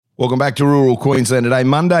Welcome back to rural Queensland today,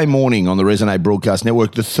 Monday morning on the Resonate Broadcast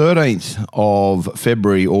Network, the 13th of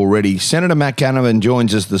February already. Senator Matt Canavan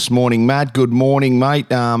joins us this morning. Matt, good morning, mate.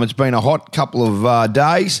 It's been a hot couple of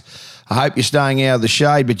days. I hope you're staying out of the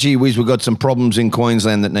shade, but gee whiz, we've got some problems in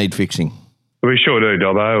Queensland that need fixing. We sure do,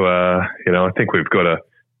 Dobbo. I think we've got a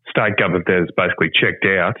state government that's basically checked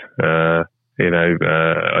out.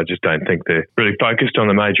 I just don't think they're really focused on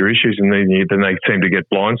the major issues, and then they seem to get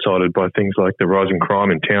blindsided by things like the rising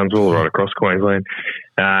crime in Townsville right across Queensland.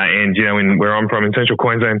 Where I'm from in central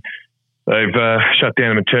Queensland, they've shut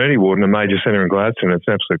down a maternity ward in a major centre in Gladstone. It's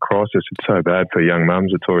an absolute crisis. It's so bad for young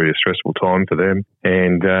mums. It's already a stressful time for them,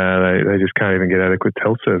 and they just can't even get adequate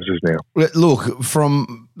health services now. Look,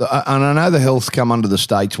 and I know the health's come under the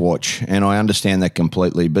state's watch, and I understand that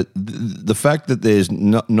completely, but the fact that there's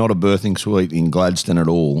not a birthing suite in Gladstone at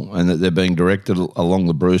all, and that they're being directed along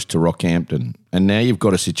the Bruce to Rockhampton, and now you've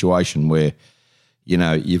got a situation where,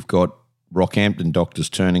 you've got Rockhampton doctors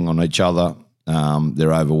turning on each other.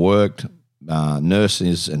 They're overworked.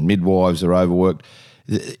 Nurses and midwives are overworked.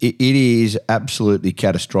 It is absolutely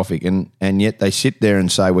catastrophic, and yet they sit there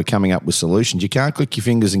and say we're coming up with solutions. You can't click your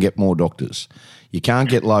fingers and get more doctors. You can't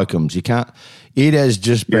get locums. You can't. It has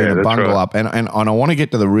just been a bungle up, and I want to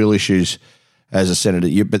get to the real issues as a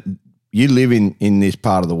senator. But you live in this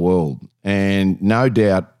part of the world, and no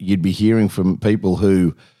doubt you'd be hearing from people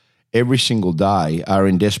who every single day are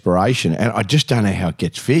in desperation, and I just don't know how it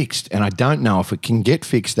gets fixed, and I don't know if it can get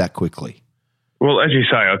fixed that quickly. Well, as you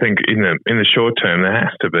say, I think in the short term there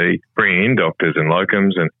has to be bringing in doctors and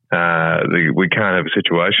locums, and we can't have a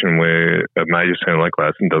situation where a major centre like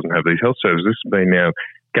Gladstone doesn't have these health services. This has been now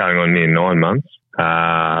going on near 9 months.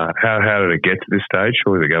 How did it get to this stage?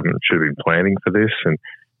 Surely the government should have been planning for this and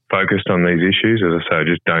focused on these issues. As I say, I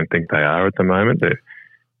just don't think they are at the moment.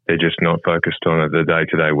 They're just not focused on the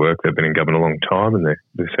day-to-day work. They've been in government a long time, and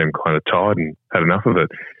they seem kind of tired and had enough of it.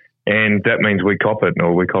 And that means we cop it,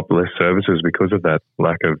 or we cop less services because of that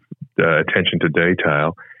lack of attention to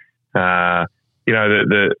detail. The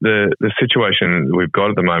situation we've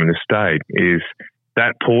got at the moment in the state is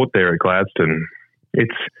that port there at Gladstone,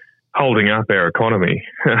 it's holding up our economy.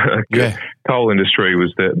 Yeah. Coal industry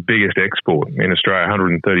was the biggest export in Australia,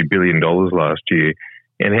 $130 billion last year.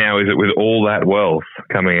 And how is it with all that wealth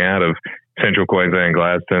coming out of central Queensland,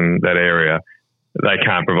 Gladstone, that area, they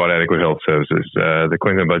can't provide adequate health services? The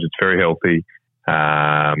Queensland budget's very healthy,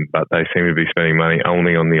 but they seem to be spending money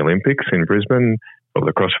only on the Olympics in Brisbane or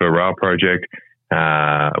the Crossfire Rail project.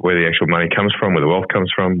 Where the actual money comes from, where the wealth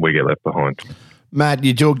comes from, we get left behind. Matt,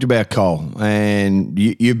 you talked about coal, and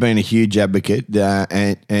you've been a huge advocate,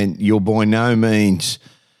 and you're by no means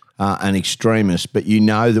an extremist, but you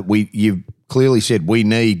know that you've clearly said we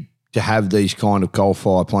need to have these kind of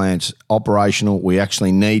coal-fired plants operational. We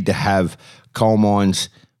actually need to have coal mines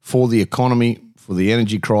for the economy, for the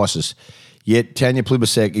energy crisis. Yet Tanya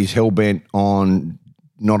Plibersek is hell-bent on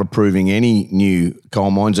not approving any new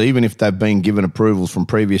coal mines, even if they've been given approvals from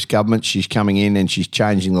previous governments. She's coming in and she's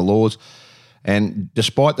changing the laws. And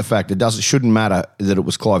despite the fact it shouldn't matter that it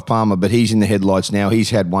was Clive Palmer, but he's in the headlights now. He's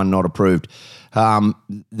had one not approved.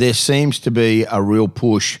 There seems to be a real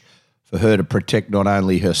push for her to protect not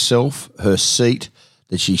only herself, her seat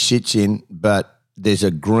that she sits in, but there's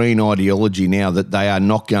a green ideology now that they are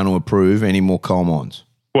not going to approve any more coal mines.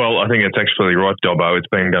 Well, I think it's actually right, Dobbo.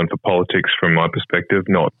 It's being done for politics from my perspective,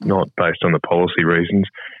 not based on the policy reasons.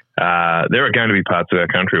 There are going to be parts of our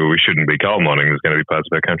country where we shouldn't be coal mining. There's going to be parts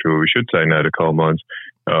of our country where we should say no to coal mines.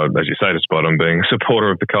 As you say, despite I'm being a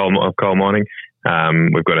supporter of coal mining,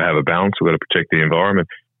 we've got to have a balance. We've got to protect the environment.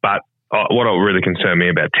 But what really concerned me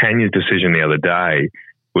about Tanya's decision the other day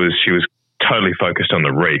was she was totally focused on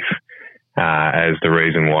the reef as the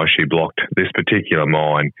reason why she blocked this particular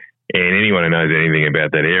mine. And anyone who knows anything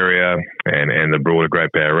about that area and the broader Great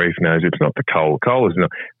Barrier Reef knows it's not the coal. The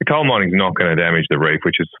coal mining is not going to damage the reef,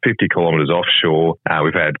 which is 50 kilometres offshore.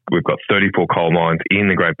 We've got 34 coal mines in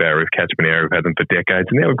the Great Barrier Reef catchment area. We've had them for decades,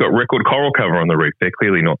 and now we've got record coral cover on the reef. They're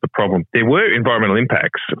clearly not the problem. There were environmental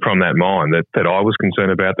impacts from that mine that I was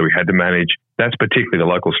concerned about that we had to manage. That's particularly the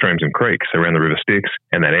local streams and creeks around the River Styx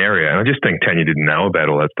and that area. And I just think Tanya didn't know about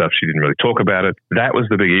all that stuff. She didn't really talk about it. That was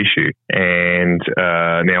the big issue. And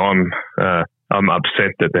now I'm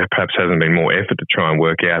upset that there perhaps hasn't been more effort to try and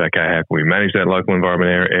work out, okay, how can we manage that local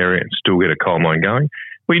environment area and still get a coal mine going?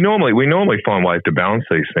 We normally find ways to balance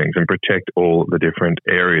these things and protect all the different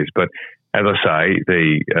areas. But as I say,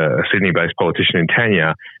 the Sydney-based politician in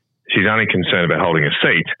Tanya, she's only concerned about holding a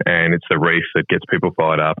seat, and it's the reef that gets people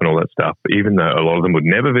fired up and all that stuff, even though a lot of them would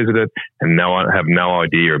never visit it and have no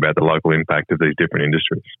idea about the local impact of these different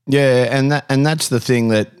industries. Yeah, and that's the thing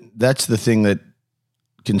that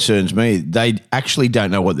concerns me. They actually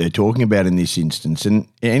don't know what they're talking about in this instance. And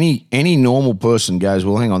any normal person goes,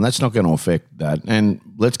 well, hang on, that's not going to affect that. And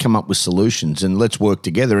let's come up with solutions and let's work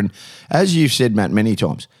together. And as you've said, Matt, many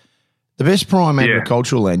times, the best prime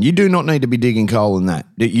agricultural land, you do not need to be digging coal in that.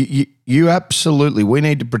 You absolutely, we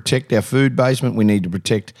need to protect our food basement. We need to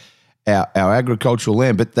protect our agricultural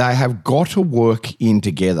land, but they have got to work in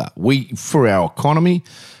together. For our economy,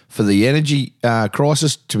 for the energy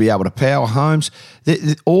crisis, to be able to power homes,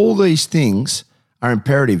 all these things are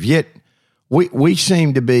imperative. Yet we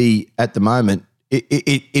seem to be, at the moment,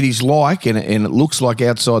 it is like, and it looks like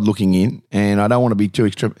outside looking in, and I don't want to be too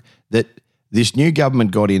extreme, that this new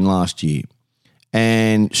government got in last year,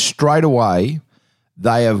 and straight away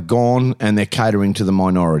they have gone and they're catering to the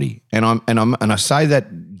minority. And I say that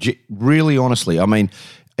really honestly. I mean,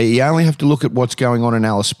 you only have to look at what's going on in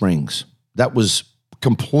Alice Springs. That was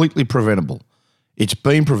completely preventable. It's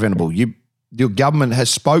been preventable. Your government has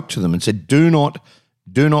spoke to them and said, do not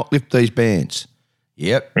lift these bans.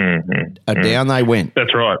 Yep. Down they went.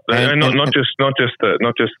 That's right. And not just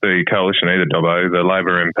the coalition either, Dobbo. The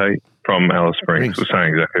Labor MP from Alice Springs was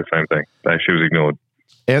saying exactly the same thing. She was ignored.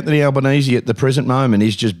 Anthony Albanese at the present moment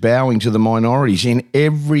is just bowing to the minorities in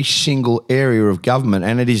every single area of government,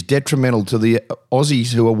 and it is detrimental to the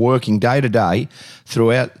Aussies who are working day to day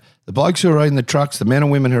throughout. The blokes who are in the trucks, the men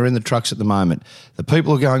and women who are in the trucks at the moment, the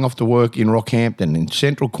people who are going off to work in Rockhampton, in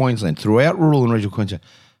central Queensland, throughout rural and regional Queensland,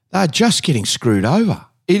 they're just getting screwed over.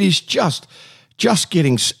 It is just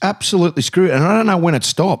getting absolutely screwed, and I don't know when it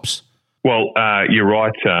stops. Well, you're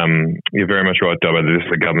right. You're very much right, Dobbo. This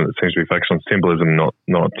is a government that seems to be focused on symbolism, not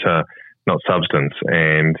substance.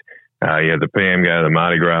 And the PM go to the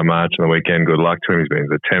Mardi Gras march on the weekend. Good luck to him. He's been to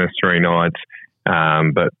the tennis 3 nights.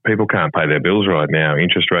 But people can't pay their bills right now.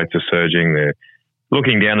 Interest rates are surging. They're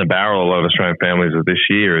looking down the barrel. A lot of Australian families of this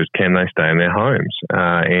year is, can they stay in their homes?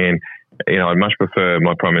 And I'd much prefer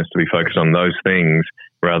my Prime Minister to be focused on those things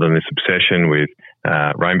rather than this obsession with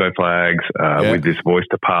rainbow flags, with this voice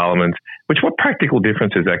to Parliament. What practical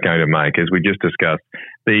difference is that going to make? As we just discussed,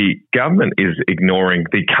 the government is ignoring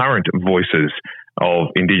the current voices of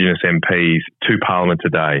Indigenous MPs to Parliament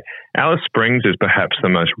today. Alice Springs is perhaps the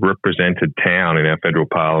most represented town in our federal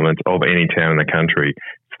Parliament of any town in the country.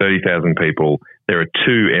 It's 30,000 people. There are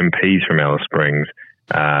 2 MPs from Alice Springs,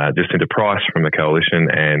 Jacinta Price from the Coalition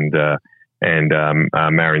and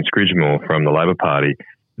Marion Scridgemore from the Labor Party.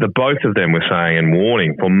 The both of them were saying and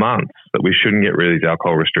warning for months that we shouldn't get rid of these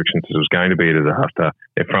alcohol restrictions. It was going to be a disaster.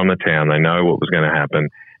 They're from the town. They know what was going to happen,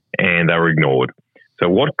 and they were ignored. So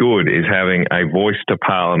what good is having a voice to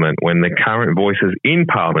Parliament when the current voices in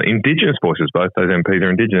Parliament, Indigenous voices, both those MPs are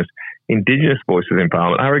Indigenous voices in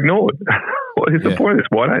Parliament are ignored? What is the point of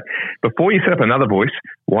this? Before you set up another voice,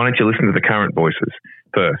 why don't you listen to the current voices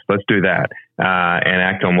first? Let's do that and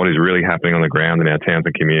act on what is really happening on the ground in our towns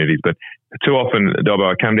and communities. But too often, Dobbo,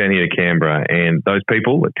 I come down here to Canberra and those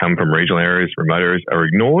people that come from regional areas, remote areas, are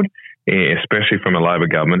ignored, especially from a Labor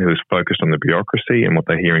government who is focused on the bureaucracy and what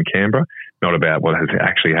they hear in Canberra, not about what is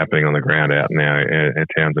actually happening on the ground out in our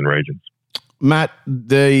towns and regions. Matt,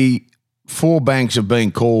 the 4 banks have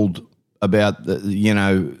been called about,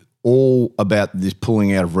 all about this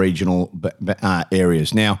pulling out of regional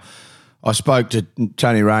areas. Now, I spoke to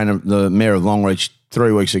Tony Rayner, the Mayor of Longreach,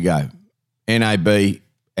 3 weeks ago. NAB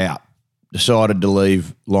out. Decided to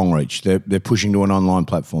leave Longreach. They're pushing to an online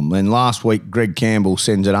platform. Then last week, Greg Campbell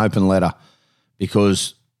sends an open letter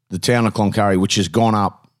because the town of Cloncurry, which has gone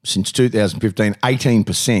up since 2015,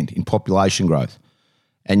 18% in population growth,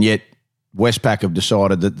 and yet Westpac have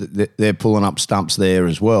decided that they're pulling up stumps there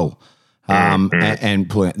as well. And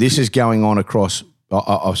pulling. This is going on across.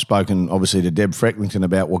 I've spoken obviously to Deb Frecklington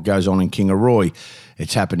about what goes on in Kingaroy.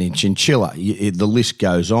 It's happened in Chinchilla. The list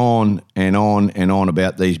goes on and on and on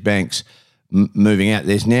about these banks moving out.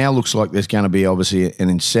 There's now looks like there's going to be obviously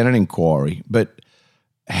an Senate inquiry. But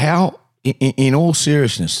how, in all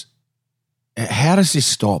seriousness, how does this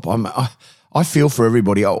stop? I feel for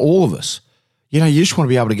everybody, all of us. You just want to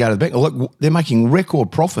be able to go to the bank. Look, they're making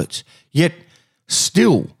record profits, yet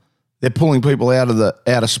still they're pulling people out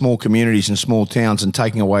of small communities and small towns and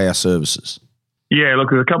taking away our services. Yeah, look,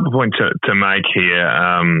 there's a couple of points to make here,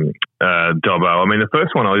 Dobbo. I mean, the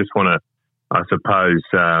first one I just want to, I suppose,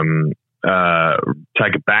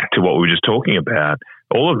 take it back to what we were just talking about.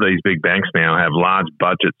 All of these big banks now have large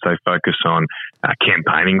budgets. They focus on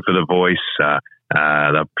campaigning for the voice.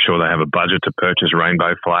 I'm sure they have a budget to purchase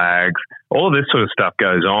rainbow flags. All of this sort of stuff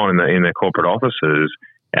goes on in their corporate offices.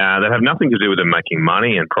 That have nothing to do with them making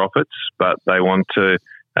money and profits, but they want to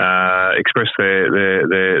express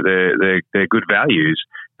their good values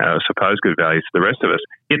supposed good values to the rest of us.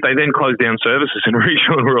 Yet they then close down services in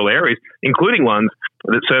regional and rural areas, including ones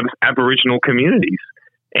that service Aboriginal communities.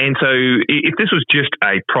 And so if this was just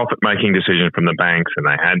a profit-making decision from the banks and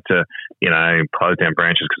they had to, close down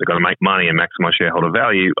branches because they've got to make money and maximise shareholder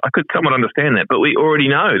value, I could somewhat understand that. But we already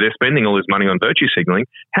know they're spending all this money on virtue signalling.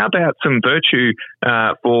 How about some virtue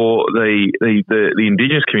for the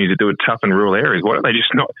Indigenous community to do it tough in rural areas? Why don't they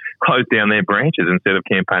just not close down their branches instead of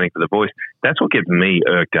campaigning for the voice? That's what gets me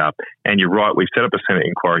irked up. And you're right, we've set up a Senate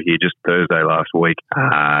inquiry here just Thursday last week.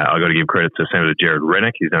 I got to give credit to Senator Jared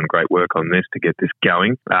Rennick. He's done great work on this to get this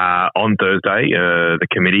going. On Thursday, the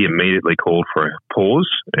committee immediately called for a pause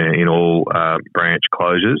in all branch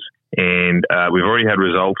closures. And we've already had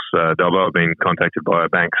results. Dobbo, I've been contacted by a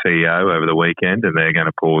bank CEO over the weekend, and they're going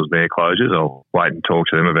to pause their closures. I'll wait and talk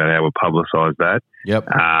to them about how we'll publicise that. Yep.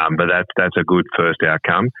 But that's a good first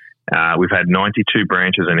outcome. We've had 92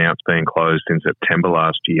 branches announced being closed in September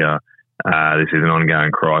last year. This is an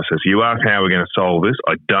ongoing crisis. You ask how we're going to solve this.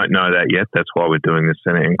 I don't know that yet. That's why we're doing this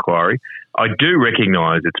Senate inquiry. I do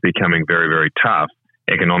recognise it's becoming very, very tough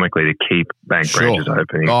economically to keep bank branches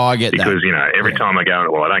open. Oh, I get that. Because, every time I go,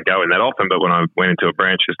 I don't go in that often, but when I went into a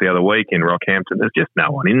branch just the other week in Rockhampton, there's just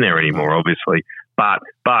no one in there anymore, obviously. But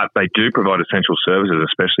they do provide essential services,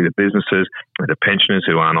 especially to businesses, to pensioners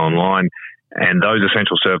who aren't online, and those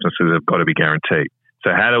essential services have got to be guaranteed.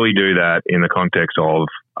 So how do we do that in the context of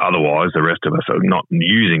otherwise the rest of us are not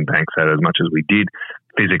using banks as much as we did,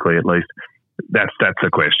 physically at least? That's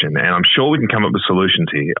the question, and I'm sure we can come up with solutions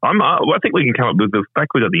here. I think we can come up with the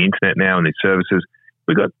fact we've got the internet now and these services.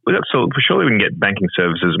 Surely we can get banking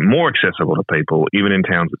services more accessible to people, even in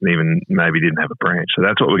towns that even maybe didn't have a branch. So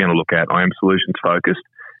that's what we're going to look at. I am solutions focused,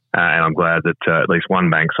 and I'm glad that at least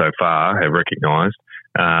one bank so far have recognised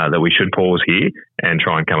that we should pause here and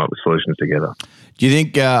try and come up with solutions together. Do you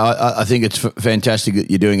think, I think it's fantastic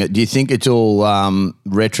that you're doing it. Do you think it's all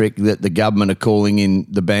rhetoric that the government are calling in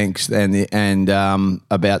the banks and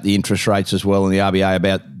about the interest rates as well, and the RBA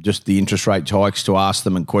about just the interest rate hikes to ask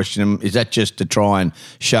them and question them? Is that just to try and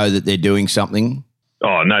show that they're doing something?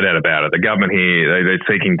 Oh, no doubt about it. The government here, they're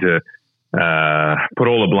seeking to put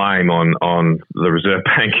all the blame on the Reserve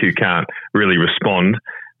Bank, who can't really respond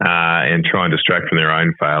and try and distract from their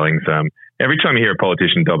own failings. Every time you hear a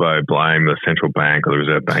politician, Dobbo, blame the central bank or the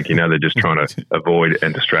Reserve Bank, they're just trying to avoid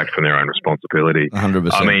and distract from their own responsibility.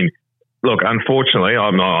 100%. I mean, look, unfortunately,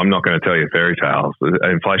 I'm not going to tell you fairy tales.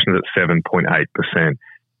 Inflation is at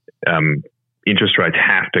 7.8%. Interest rates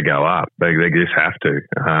have to go up. They just have to.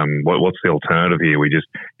 What's the alternative here?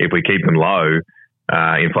 If we keep them low,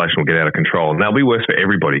 inflation will get out of control, and that'll be worse for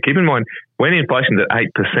everybody. Keep in mind, when inflation's at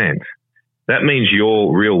 8%, that means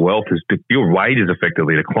your real wealth your wage is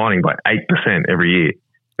effectively declining by 8% every year.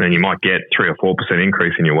 And then you might get 3 or 4%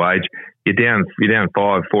 increase in your wage. You're down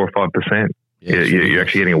 4 or 5%. You're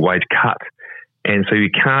actually getting a wage cut. And so we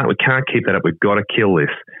can't keep that up. We've got to kill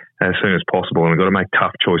this as soon as possible, and we've got to make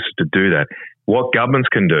tough choices to do that. What governments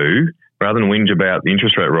can do, rather than whinge about the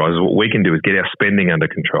interest rate rises, what we can do is get our spending under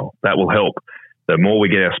control. That will help. The more we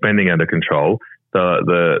get our spending under control, the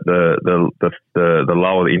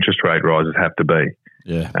lower the interest rate rises have to be.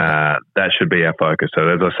 Yeah. That should be our focus. So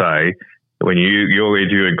as I say, when you're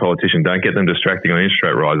interviewing politicians, don't get them distracting on interest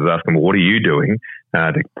rate rises. Ask them, well, what are you doing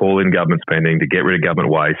to pull in government spending, to get rid of government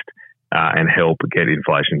waste, and help get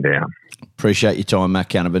inflation down? Appreciate your time, Matt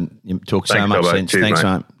Canavan. You talk so much sense. Cheers, Thanks,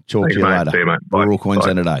 mate. Talk to you later. See you, mate. Bye. Rural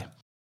Queensland Today.